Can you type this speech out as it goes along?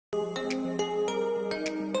All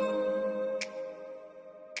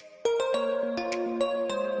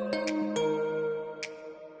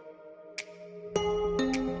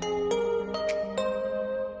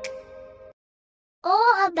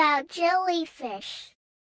about jellyfish.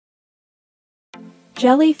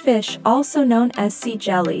 Jellyfish, also known as sea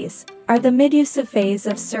jellies, are the medusa phase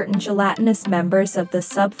of certain gelatinous members of the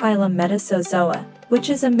subphylum Metazoa, which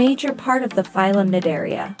is a major part of the phylum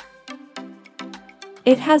Cnidaria.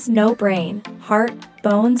 It has no brain, heart,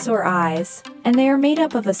 bones or eyes, and they are made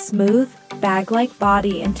up of a smooth, bag-like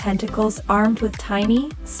body and tentacles armed with tiny,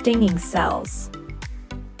 stinging cells.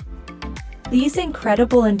 These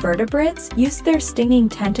incredible invertebrates use their stinging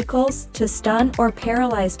tentacles to stun or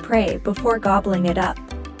paralyze prey before gobbling it up.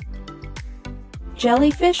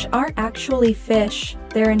 Jellyfish aren't actually fish,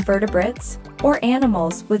 they're invertebrates, or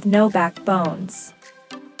animals with no backbones.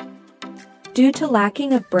 Due to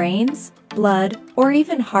lacking of brains, blood, or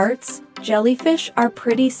even hearts, jellyfish are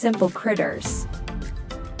pretty simple critters.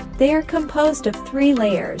 They are composed of 3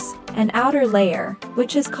 layers: an outer layer,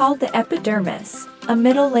 which is called the epidermis, a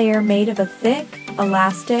middle layer made of a thick,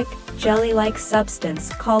 elastic, jelly-like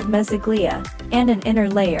substance called mesoglea, and an inner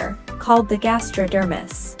layer, called the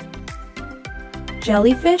gastrodermis.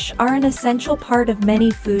 Jellyfish are an essential part of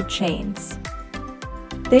many food chains.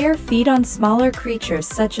 They feed on smaller creatures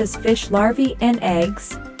such as fish larvae and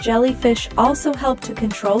eggs. Jellyfish also help to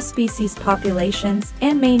control species populations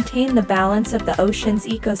and maintain the balance of the ocean's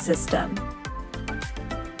ecosystem.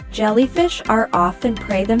 Jellyfish are often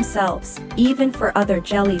prey themselves, even for other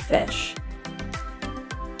jellyfish.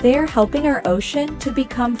 They are helping our ocean to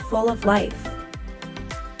become full of life.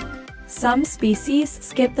 Some species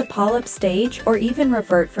skip the polyp stage or even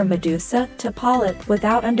revert from medusa to polyp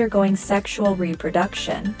without undergoing sexual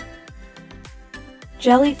reproduction.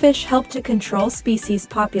 Jellyfish help to control species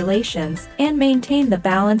populations and maintain the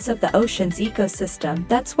balance of the ocean's ecosystem.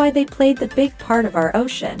 That's why they played the big part of our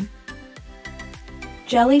ocean.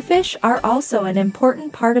 Jellyfish are also an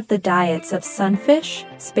important part of the diets of sunfish,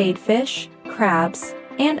 spadefish, crabs,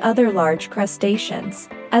 and other large crustaceans,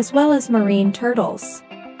 as well as marine turtles.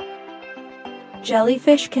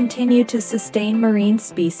 Jellyfish continue to sustain marine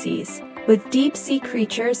species, with deep-sea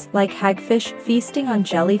creatures like hagfish feasting on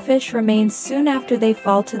jellyfish remains soon after they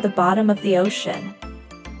fall to the bottom of the ocean.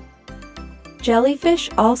 Jellyfish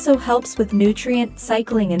also helps with nutrient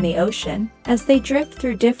cycling in the ocean. As they drift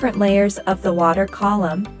through different layers of the water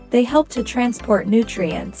column, they help to transport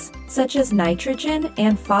nutrients, such as nitrogen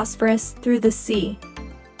and phosphorus, through the sea.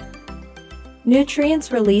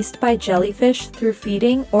 Nutrients released by jellyfish through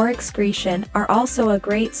feeding or excretion are also a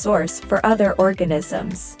great source for other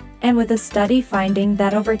organisms, and with a study finding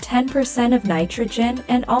that over 10% of nitrogen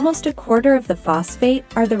and almost a quarter of the phosphate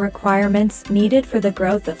are the requirements needed for the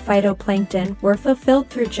growth of phytoplankton were fulfilled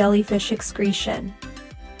through jellyfish excretion.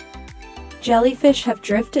 Jellyfish have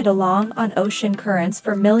drifted along on ocean currents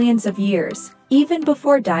for millions of years, even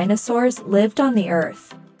before dinosaurs lived on the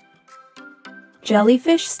Earth.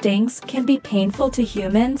 Jellyfish stings can be painful to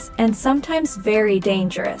humans and sometimes very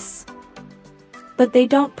dangerous. But they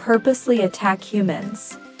don't purposely attack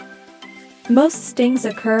humans. Most stings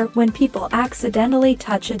occur when people accidentally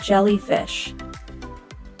touch a jellyfish.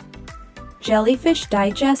 Jellyfish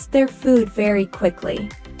digest their food very quickly.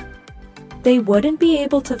 They wouldn't be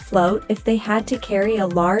able to float if they had to carry a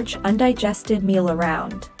large undigested meal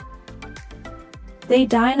around. They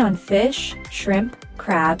dine on fish, shrimp,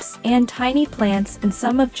 crabs, and tiny plants, and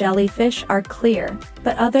some of jellyfish are clear,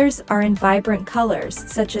 but others are in vibrant colors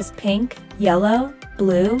such as pink, yellow,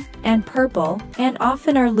 blue, and purple, and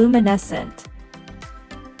often are luminescent.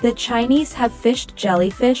 The Chinese have fished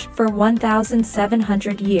jellyfish for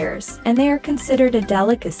 1,700 years, and they are considered a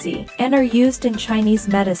delicacy and are used in Chinese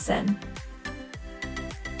medicine.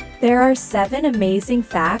 There are 7 amazing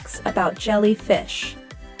facts about jellyfish.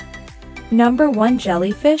 Number 1.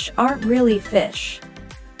 Jellyfish aren't really fish.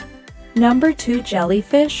 Number 2.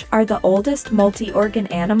 Jellyfish are the oldest multi-organ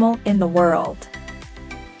animal in the world.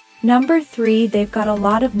 Number 3. They've got a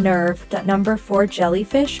lot of nerve. Number 4.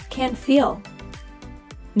 Jellyfish can feel.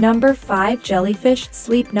 Number 5. Jellyfish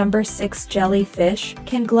sleep. Number 6. Jellyfish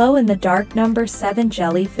can glow in the dark. Number 7.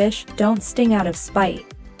 Jellyfish don't sting out of spite.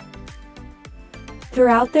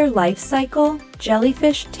 Throughout their life cycle,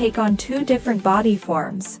 jellyfish take on 2 different body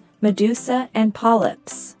forms, medusa and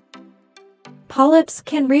polyps. Polyps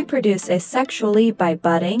can reproduce asexually by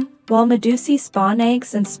budding, while medusae spawn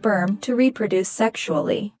eggs and sperm to reproduce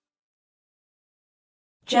sexually.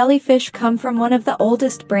 Jellyfish come from one of the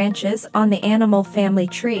oldest branches on the animal family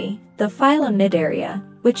tree, the phylum Cnidaria,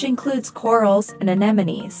 which includes corals and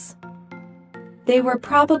anemones. They were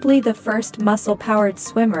probably the first muscle-powered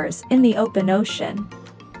swimmers in the open ocean.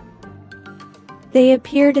 They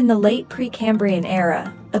appeared in the late Precambrian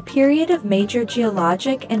era, a period of major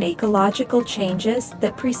geologic and ecological changes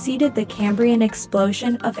that preceded the Cambrian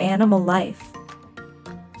explosion of animal life.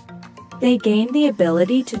 They gained the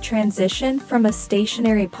ability to transition from a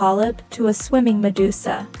stationary polyp to a swimming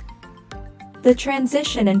medusa. The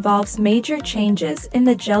transition involves major changes in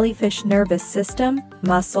the jellyfish nervous system,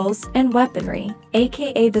 muscles, and weaponry,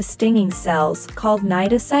 aka the stinging cells called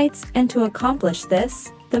cnidocytes, and to accomplish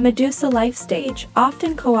this, the medusa life stage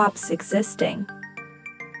often co-opts existing.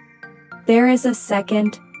 There is a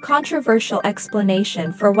second, controversial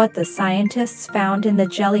explanation for what the scientists found in the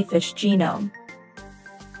jellyfish genome.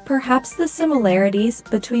 Perhaps the similarities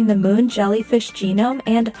between the moon jellyfish genome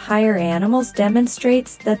and higher animals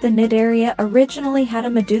demonstrates that the cnidaria originally had a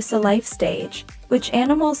medusa life stage, which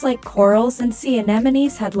animals like corals and sea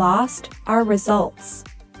anemones had lost. Our results.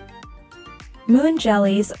 Moon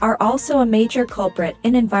jellies are also a major culprit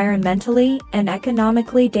in environmentally and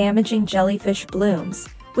economically damaging jellyfish blooms,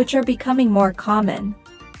 which are becoming more common.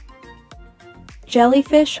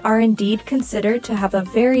 Jellyfish are indeed considered to have a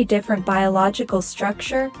very different biological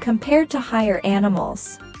structure compared to higher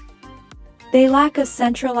animals. They lack a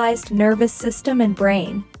centralized nervous system and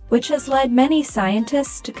brain, which has led many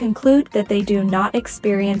scientists to conclude that they do not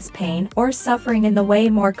experience pain or suffering in the way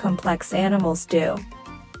more complex animals do.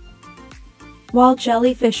 While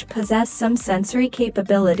jellyfish possess some sensory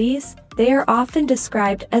capabilities, they are often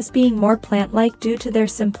described as being more plant-like due to their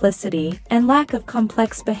simplicity and lack of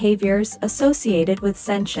complex behaviors associated with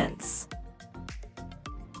sentience.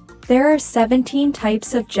 There are 17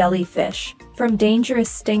 types of jellyfish, from dangerous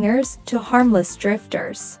stingers to harmless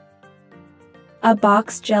drifters. A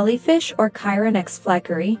box jellyfish, or Chironex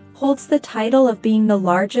fleckeri, holds the title of being the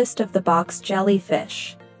largest of the box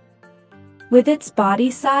jellyfish. With its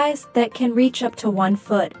body size that can reach up to 1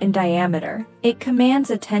 foot in diameter, it commands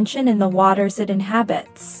attention in the waters it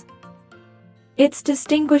inhabits. Its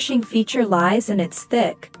distinguishing feature lies in its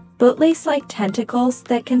thick, bootlace-like tentacles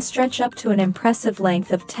that can stretch up to an impressive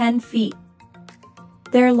length of 10 feet.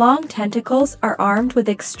 Their long tentacles are armed with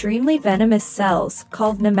extremely venomous cells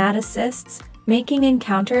called nematocysts, making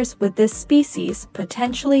encounters with this species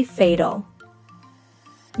potentially fatal.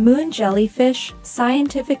 Moon jellyfish,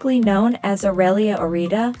 scientifically known as Aurelia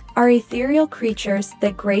aurita, are ethereal creatures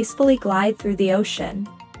that gracefully glide through the ocean.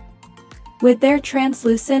 With their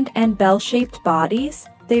translucent and bell-shaped bodies,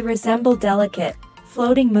 they resemble delicate,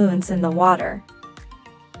 floating moons in the water.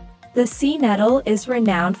 The sea nettle is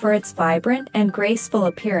renowned for its vibrant and graceful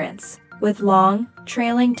appearance, with long,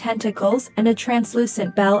 trailing tentacles and a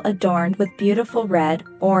translucent bell adorned with beautiful red,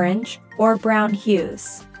 orange, or brown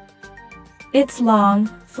hues. Its long,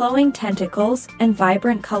 flowing tentacles and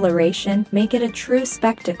vibrant coloration make it a true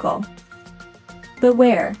spectacle.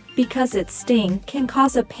 Beware, because its sting can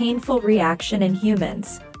cause a painful reaction in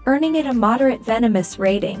humans, earning it a moderate venomous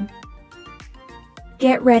rating.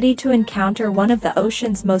 Get ready to encounter one of the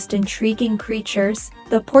ocean's most intriguing creatures,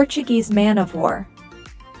 the Portuguese man-of-war.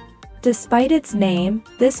 Despite its name,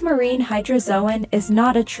 this marine hydrozoan is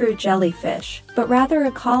not a true jellyfish, but rather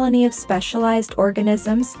a colony of specialized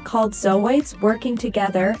organisms called zooids working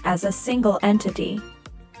together as a single entity.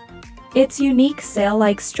 Its unique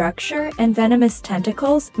sail-like structure and venomous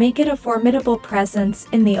tentacles make it a formidable presence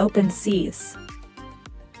in the open seas.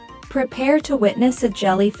 Prepare to witness a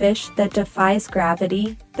jellyfish that defies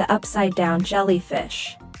gravity, the upside-down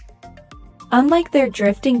jellyfish. Unlike their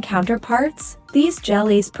drifting counterparts, these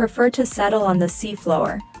jellies prefer to settle on the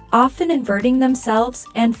seafloor, often inverting themselves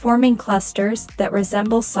and forming clusters that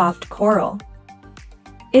resemble soft coral.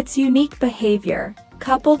 Its unique behavior,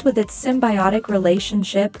 coupled with its symbiotic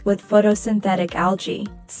relationship with photosynthetic algae,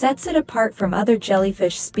 sets it apart from other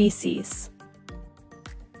jellyfish species.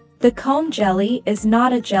 The comb jelly is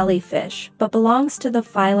not a jellyfish but belongs to the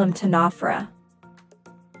phylum Ctenophora.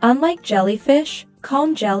 Unlike jellyfish,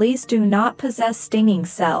 comb jellies do not possess stinging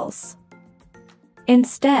cells.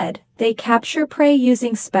 Instead, they capture prey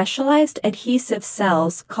using specialized adhesive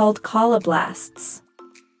cells called colloblasts.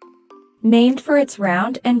 Named for its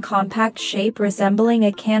round and compact shape resembling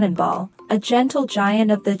a cannonball, a gentle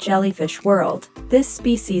giant of the jellyfish world, this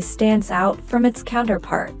species stands out from its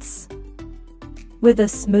counterparts. With a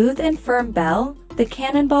smooth and firm bell, the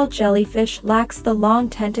cannonball jellyfish lacks the long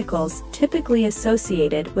tentacles typically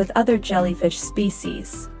associated with other jellyfish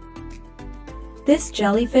species. This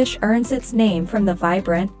jellyfish earns its name from the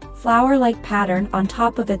vibrant, flower-like pattern on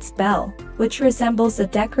top of its bell, which resembles a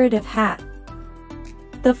decorative hat.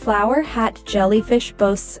 The flower hat jellyfish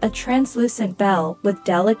boasts a translucent bell with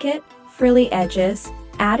delicate, frilly edges,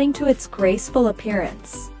 adding to its graceful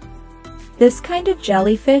appearance. This kind of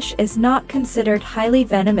jellyfish is not considered highly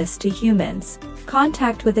venomous to humans.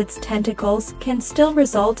 Contact with its tentacles can still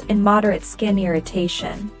result in moderate skin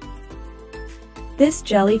irritation. This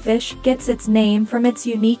jellyfish gets its name from its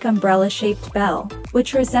unique umbrella-shaped bell,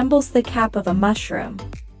 which resembles the cap of a mushroom.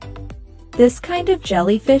 This kind of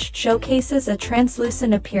jellyfish showcases a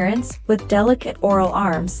translucent appearance with delicate oral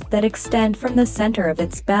arms that extend from the center of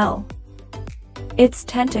its bell. Its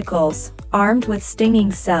tentacles, armed with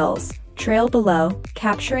stinging cells, trail below,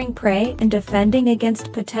 capturing prey and defending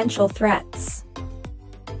against potential threats.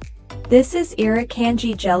 This is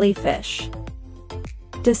Irukandji jellyfish.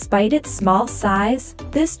 Despite its small size,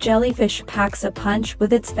 this jellyfish packs a punch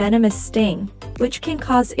with its venomous sting, which can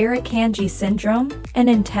cause Irukandji syndrome, an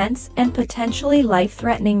intense and potentially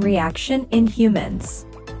life-threatening reaction in humans.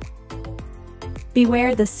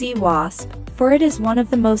 Beware the sea wasp, for it is one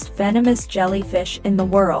of the most venomous jellyfish in the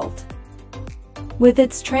world. With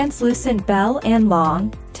its translucent bell and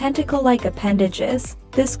long, tentacle-like appendages,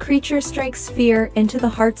 this creature strikes fear into the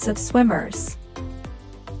hearts of swimmers.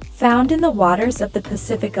 Found in the waters of the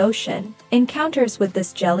Pacific Ocean, encounters with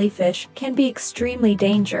this jellyfish can be extremely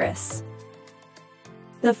dangerous.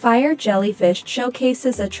 The fire jellyfish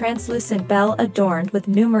showcases a translucent bell adorned with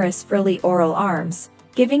numerous frilly oral arms,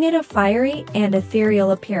 giving it a fiery and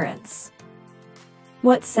ethereal appearance.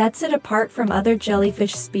 What sets it apart from other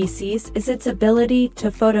jellyfish species is its ability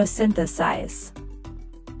to photosynthesize.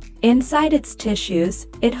 Inside its tissues,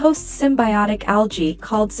 it hosts symbiotic algae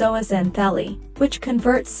called zooxanthellae, which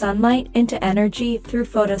converts sunlight into energy through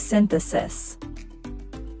photosynthesis.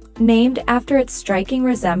 Named after its striking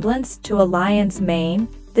resemblance to a lion's mane,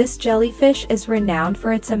 this jellyfish is renowned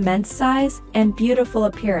for its immense size and beautiful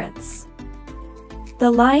appearance. The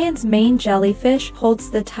lion's mane jellyfish holds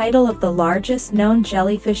the title of the largest known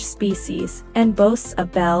jellyfish species and boasts a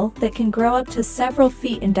bell that can grow up to several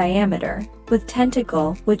feet in diameter, with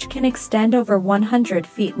tentacle which can extend over 100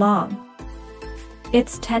 feet long.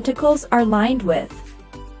 Its tentacles are lined with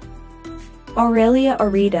Aurelia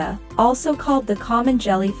aurita, also called the common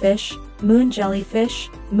jellyfish, moon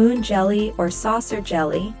jelly or saucer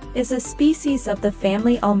jelly, is a species of the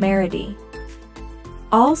family Ulmaridae.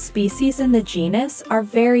 All species in the genus are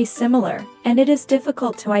very similar, and it is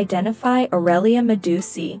difficult to identify Aurelia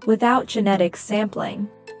medusae without genetic sampling.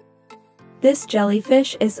 This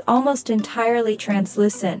jellyfish is almost entirely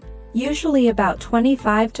translucent, usually about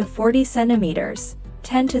 25 to 40 centimeters,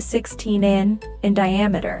 10 to 16 in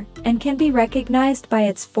diameter, and can be recognized by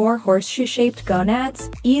its 4 horseshoe-shaped gonads,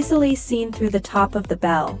 easily seen through the top of the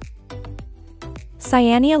bell.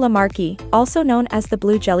 Cyanea lamarcki, also known as the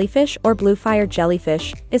blue jellyfish or blue fire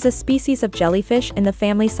jellyfish, is a species of jellyfish in the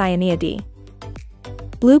family Cyaneae.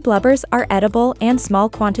 Blue blubbers are edible and small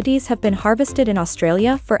quantities have been harvested in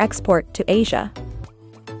Australia for export to Asia.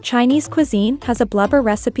 Chinese cuisine has a blubber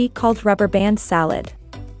recipe called rubber band salad.